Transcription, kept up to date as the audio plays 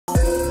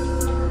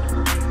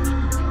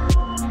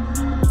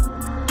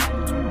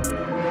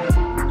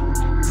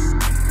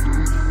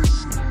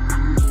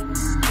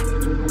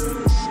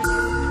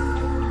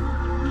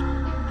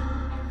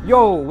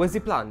Yo, what's the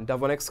plan?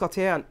 Devon Scott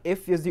here, and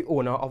if you're the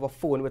owner of a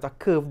phone with a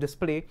curved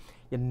display,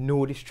 you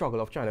know the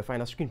struggle of trying to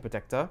find a screen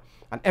protector.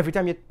 And every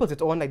time you put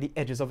it on, like the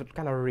edges of it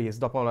kind of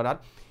raised up, all of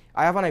that.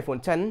 I have an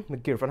iPhone 10, my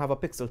girlfriend have a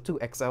Pixel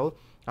 2 XL,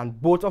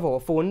 and both of our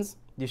phones,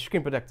 the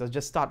screen protectors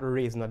just start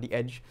raising at the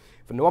edge.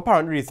 For no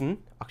apparent reason,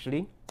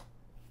 actually.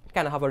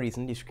 Kind of have a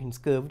reason, the screen's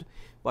curved.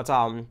 But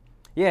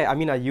yeah, I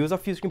mean, I use a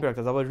few screen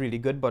protectors that were really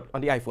good, but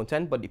on the iPhone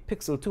 10, but the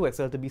Pixel 2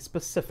 XL to be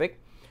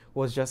specific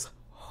was just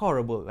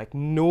horrible. Like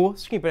no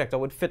screen protector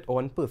would fit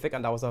on perfect,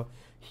 and that was a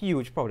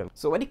huge problem.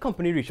 So when the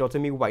company reached out to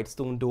me,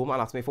 Whitestone Dome, and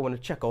asked me if I want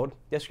to check out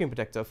their screen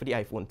protector for the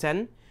iPhone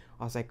 10,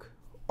 I was like,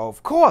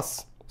 of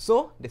course.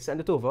 So they sent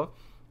it over.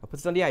 I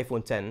put it on the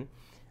iPhone 10,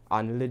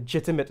 and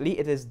legitimately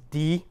it is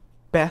the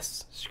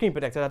best screen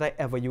protector that I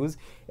ever used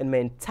in my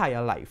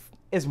entire life.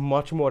 It's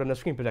much more than a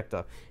screen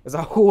protector. It is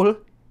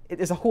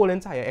a whole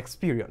entire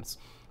experience.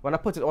 When I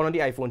put it on the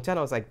iPhone 10,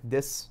 I was like,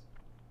 this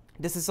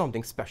is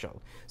something special.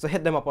 So I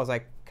hit them up, I was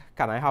like,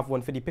 can I have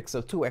one for the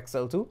Pixel 2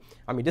 XL too?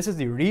 I mean, this is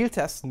the real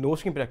test. No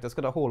screen protectors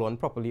could hold on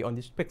properly on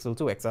this Pixel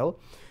 2 XL.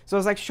 So I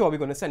was like, sure, we're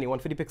going to send you one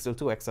for the Pixel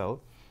 2 XL.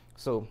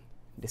 So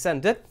they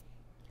sent it.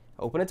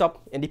 I open it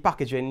up. In the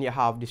packaging, you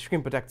have the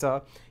screen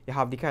protector. You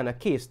have the kind of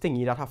case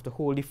thingy that have to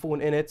hold the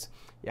phone in it.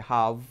 You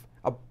have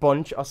a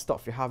bunch of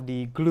stuff. You have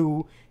the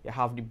glue. You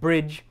have the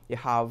bridge. You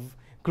have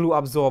glue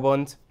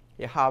absorbent.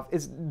 You have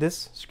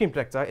this screen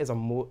protector is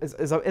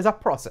a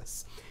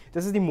process.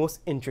 This is the most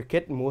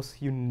intricate,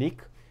 most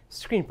unique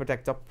screen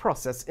protector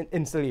process,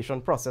 installation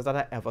process that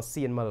I ever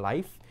see in my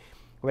life.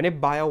 When you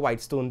buy a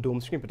Whitestone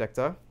Dome screen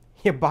protector,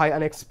 you buy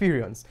an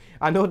experience.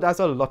 I know that's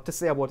a lot to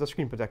say about a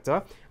screen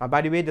protector. And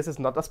by the way, this is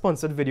not a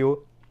sponsored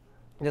video.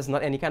 This is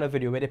not any kind of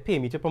video where they pay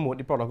me to promote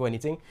the product or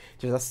anything.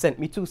 They just sent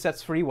me 2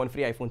 sets free, one for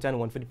the iPhone 10,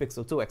 one for the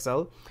Pixel 2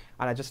 XL.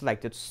 And I just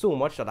liked it so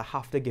much that I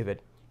have to give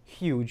it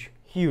huge,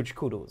 huge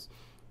kudos.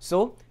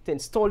 So, to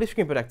install the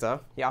screen protector,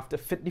 you have to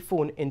fit the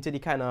phone into the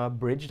kind of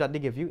bridge that they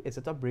give you. Is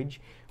it a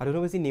bridge? I don't know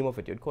what's the name of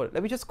it you'd call it.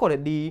 Let me just call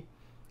it the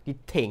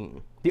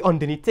thing. The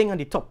underneath thing and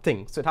the top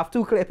thing. So it have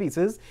 2 clear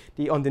pieces.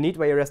 The underneath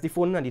where you rest the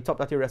phone and the top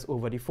that you rest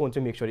over the phone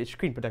to make sure the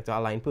screen protector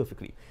align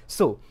perfectly.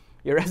 So,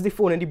 you rest the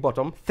phone in the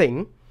bottom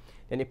thing.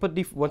 Then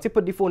once you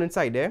put the phone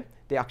inside there,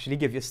 they actually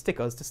give you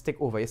stickers to stick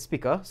over your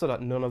speaker so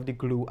that none of the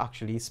glue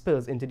actually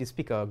spills into the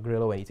speaker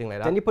grill or anything like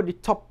that. Then you put the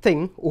top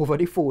thing over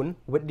the phone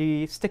with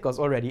the stickers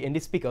already in the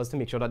speakers to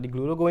make sure that the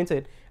glue will go into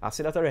it. I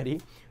said that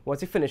already.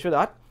 Once you finish with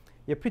that,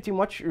 you're pretty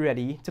much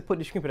ready to put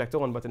the screen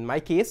protector on. But in my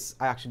case,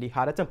 I actually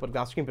had a tempered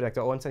glass screen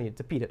protector on, so I needed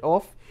to peel it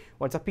off.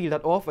 Once I peeled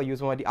that off, I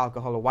used one of the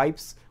alcohol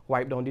wipes,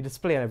 wipe down the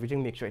display and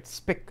everything, make sure it's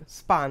spick,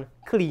 span,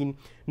 clean,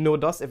 no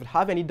dust. If it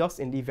have any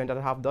dust, in the event that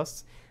it have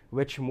dust,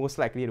 which most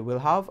likely it will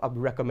have, I would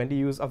recommend you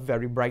use a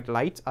very bright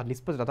light, at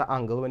least put it at an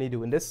angle when you're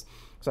doing this,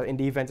 so in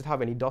the event it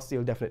have any dust,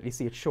 you'll definitely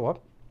see it show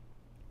up.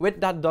 With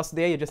that dust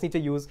there, you just need to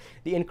use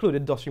the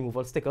included dust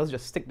removal stickers,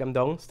 just stick them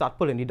down, start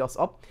pulling the dust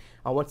up,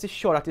 and once you're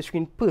sure that the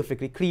screen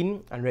perfectly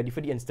clean and ready for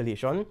the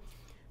installation,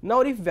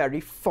 now the very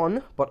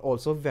fun, but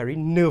also very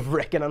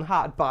nerve-wracking and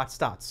hard part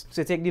starts.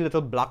 So you take the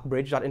little black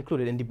bridge that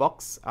included in the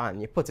box,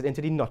 and you put it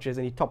into the notches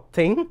in the top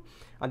thing,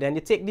 and then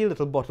you take the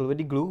little bottle with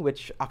the glue,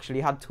 which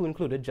actually had 2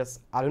 included,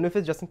 I don't know if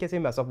it's just in case you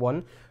mess up one,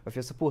 or if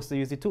you're supposed to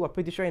use the 2. I'm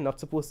pretty sure you're not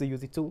supposed to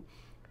use the 2.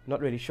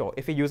 Not really sure.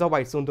 If you use a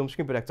Whitestone Dome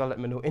screen protector, let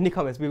me know in the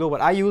comments below.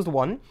 But I used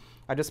one.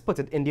 I just put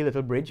it in the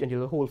little bridge, in the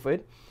little hole for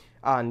it.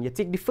 And you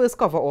take the first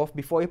cover off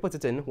before you put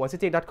it in. Once you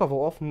take that cover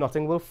off,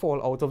 nothing will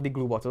fall out of the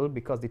glue bottle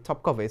because the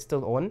top cover is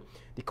still on.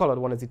 The colored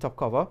one is the top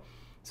cover.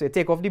 So you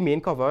take off the main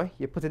cover,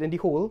 you put it in the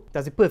hole.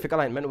 That's the perfect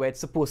alignment where it's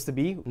supposed to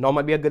be. Now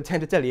might be a good time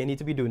to tell you need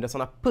to be doing this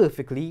on a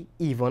perfectly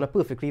even, a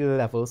perfectly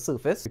level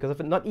surface. Because if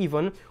it's not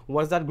even,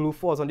 once that glue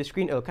falls on the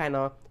screen, it'll kind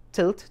of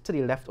tilt to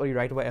the left or the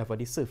right, wherever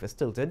the surface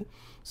tilted.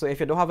 So if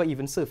you don't have an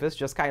even surface,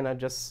 just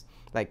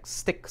like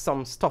stick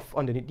some stuff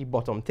underneath the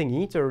bottom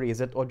thingy to raise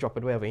it or drop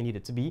it wherever you need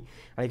it to be.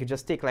 And you can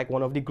just take like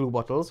one of the glue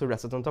bottles,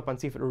 rest it on top and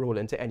see if it will roll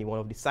into any one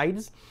of the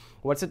sides.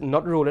 Once it's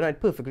not rolling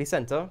at perfectly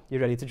center, you're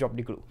ready to drop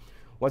the glue.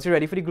 Once you're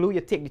ready for the glue, you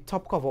take the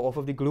top cover off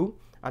of the glue,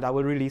 and that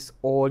will release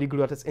all the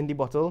glue that is in the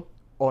bottle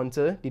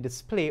onto the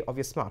display of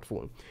your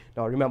smartphone.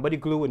 Now remember, the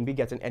glue wouldn't be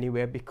getting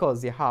anywhere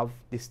because you have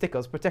the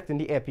stickers protecting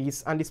the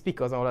earpiece and the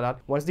speakers and all of that.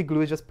 Once the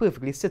glue is just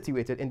perfectly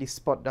situated in the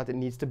spot that it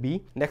needs to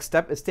be, next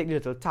step is take the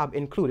little tab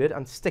included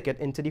and stick it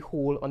into the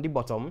hole on the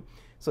bottom.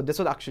 So this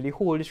will actually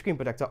hold the screen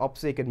protector up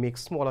so you can make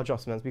small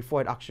adjustments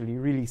before it actually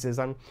releases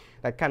and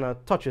like kind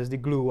of touches the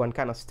glue and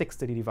kind of sticks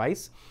to the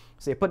device.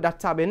 So you put that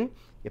tab in,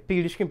 you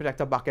peel the screen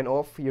protector back and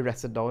off, you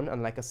rest it down,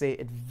 and like I say,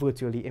 it's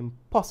virtually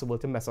impossible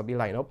to mess up the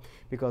lineup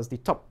because the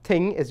top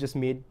thing is just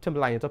made to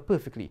line it up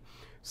perfectly.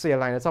 So you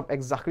line it up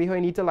exactly how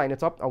you need to line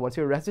it up, and once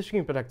you rest the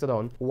screen protector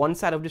down, one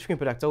side of the screen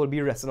protector will be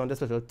resting on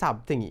this little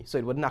tab thingy, so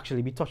it wouldn't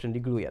actually be touching the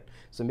glue yet.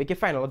 So make your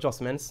final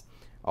adjustments.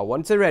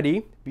 Once you're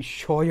ready, be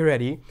sure you're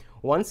ready.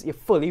 Once you're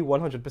fully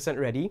 100%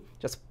 ready,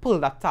 just pull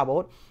that tab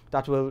out.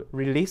 That will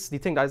release the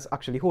thing that is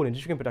actually holding the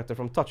screen protector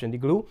from touching the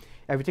glue.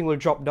 Everything will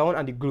drop down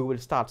and the glue will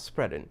start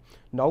spreading.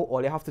 Now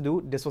all you have to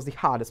do, this was the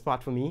hardest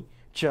part for me,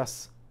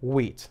 just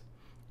wait.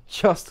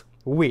 Just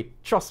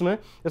wait. Trust me,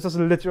 this was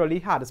literally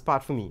the hardest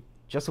part for me.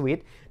 Just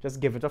wait, just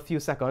give it a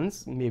few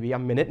seconds, maybe a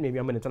minute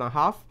and a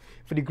half,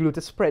 for the glue to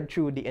spread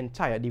through the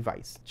entire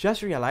device.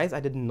 Just realize I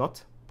did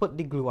not put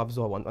the glue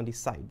absorbent on the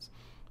sides.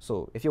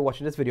 So if you're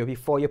watching this video,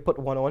 before you put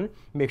one on,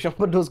 make sure you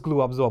put those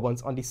glue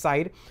absorbents on the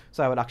side.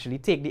 So I would actually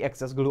take the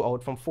excess glue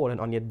out from falling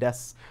on your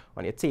desk,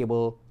 on your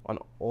table, on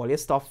all your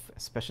stuff,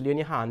 especially on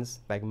your hands,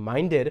 like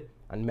mine did,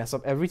 and mess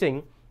up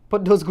everything.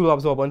 Put those glue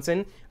absorbents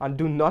in, and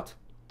do not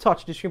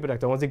touch the screen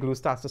protector once the glue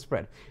starts to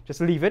spread.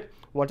 Just leave it.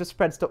 Once it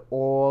spreads to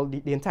all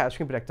the entire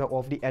screen protector,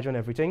 off the edge and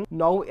everything.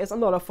 Now is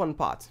another fun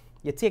part.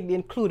 You take the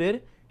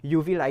included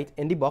UV light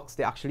in the box.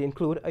 They actually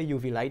include a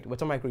UV light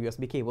with a micro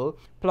USB cable.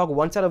 Plug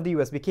one side of the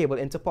USB cable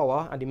into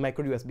power and the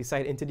micro USB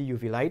side into the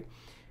UV light.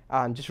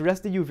 And just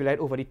rest the UV light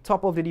over the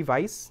top of the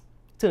device.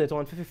 Turn it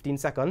on for 15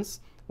 seconds.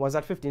 Once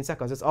that 15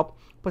 seconds is up,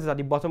 put it at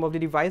the bottom of the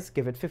device.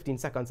 Give it 15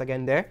 seconds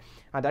again there.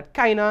 And that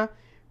kind of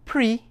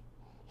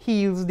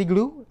heals the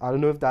glue. I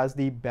don't know if that's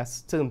the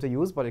best term to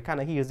use, but it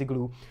kind of heals the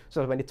glue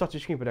so that when you touch the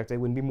screen protector, it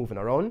wouldn't be moving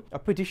around.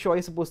 I'm pretty sure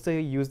you're supposed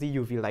to use the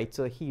UV light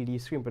to heal the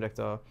screen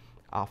protector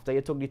after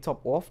you took the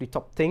top off, the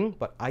top thing,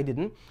 but I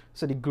didn't.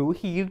 So the glue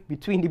healed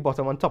between the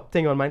bottom and top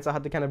thing on mine, so I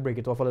had to kind of break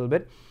it off a little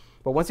bit.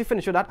 But once you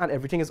finish with that and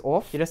everything is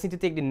off, you just need to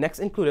take the next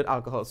included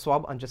alcohol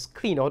swab and just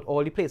clean out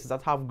all the places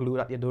that have glue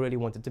that you don't really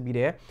want it to be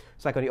there.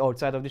 So like on the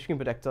outside of the screen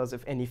protectors,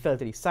 if any fell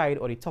to the side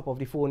or the top of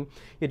the phone,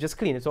 you just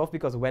clean it off,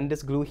 because when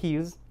this glue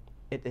heals,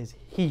 it is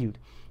healed.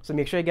 So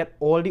make sure you get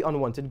all the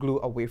unwanted glue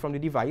away from the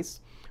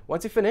device.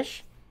 Once you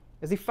finish,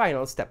 is the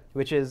final step,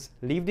 which is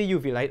leave the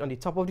UV light on the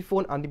top of the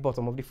phone and the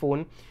bottom of the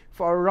phone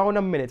for around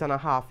a minute and a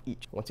half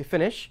each. Once you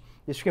finish,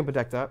 the screen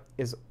protector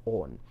is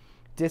on.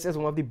 This is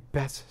one of the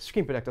best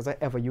screen protectors I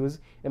ever used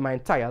in my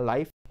entire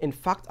life. In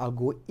fact, I'll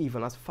go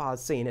even as far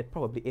as saying it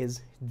probably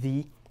is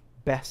the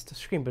best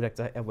screen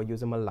protector I ever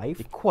used in my life.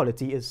 The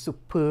quality is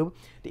superb.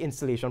 The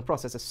installation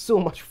process is so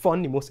much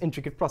fun, the most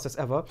intricate process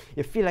ever.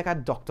 You feel like a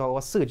doctor or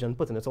a surgeon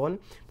putting it on,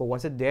 but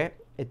once it's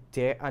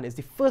there, and it's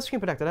the first screen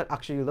protector that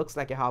actually looks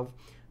like you have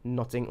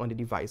nothing on the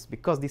device,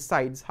 because the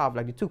sides have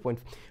like the 2.5.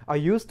 I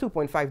used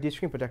 2.5D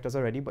screen protectors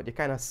already, but you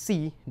kind of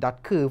see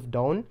that curve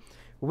down.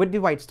 With the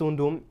Whitestone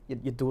dome,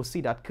 you don't see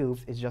that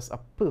curve. It's just a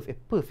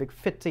perfect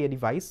fit to your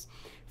device.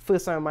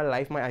 First time in my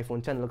life, my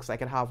iPhone 10 looks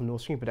like it have no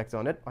screen protector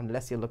on it,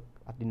 unless you look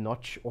at the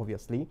notch,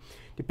 obviously.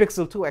 The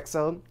Pixel 2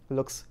 XL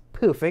looks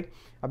perfect.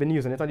 I've been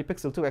using it on the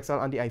Pixel 2 XL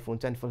and the iPhone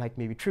 10 for like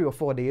maybe 3 or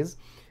 4 days.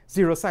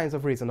 Zero signs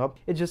of raising up.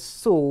 It's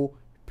just so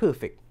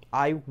perfect.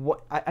 I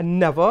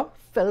never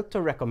felt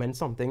to recommend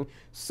something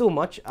so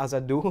much as I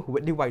do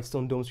with the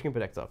Whitestone dome screen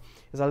protector.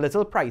 It's a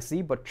little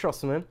pricey, but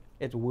trust me,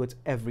 it's worth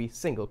every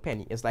single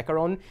penny. It's like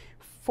around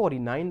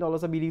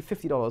 $49, I believe,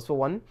 $50 for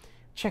one.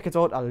 Check it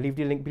out. I'll leave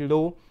the link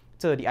below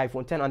to the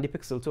iPhone 10 and the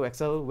Pixel 2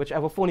 XL.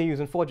 Whichever phone you're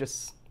using for,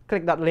 just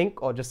click that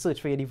link or just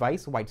search for your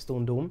device,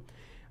 Whitestone Dome,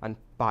 and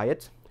buy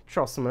it.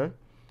 Trust me,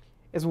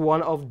 it's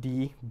one of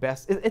the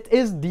best. It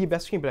is the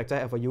best screen protector I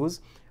ever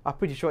use. I'm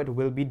pretty sure it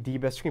will be the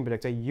best screen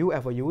protector you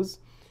ever use.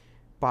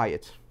 Buy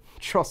it.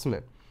 Trust me.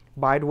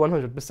 Buy it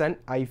 100%.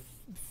 I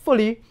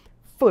fully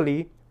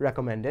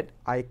recommend it.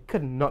 I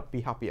could not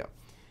be happier.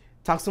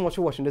 Thanks so much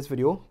for watching this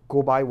video.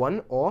 Go buy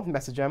one or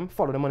message them,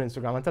 follow them on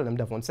Instagram and tell them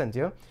Devon sent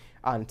you.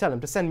 And tell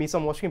them to send me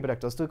some more screen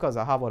protectors too, because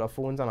I have other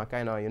phones and I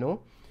kind of, you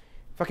know,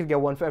 if I could get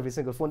one for every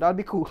single phone, that'd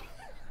be cool.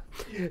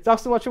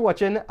 Thanks so much for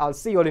watching. I'll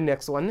see you on the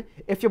next one.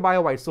 If you buy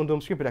a Whitestone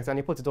dome screen protector and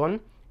you put it on,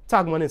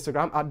 tag me on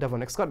Instagram at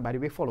DevonXScott. By the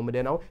way, follow me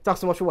there now.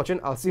 Thanks so much for watching.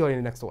 I'll see you in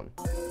the next one.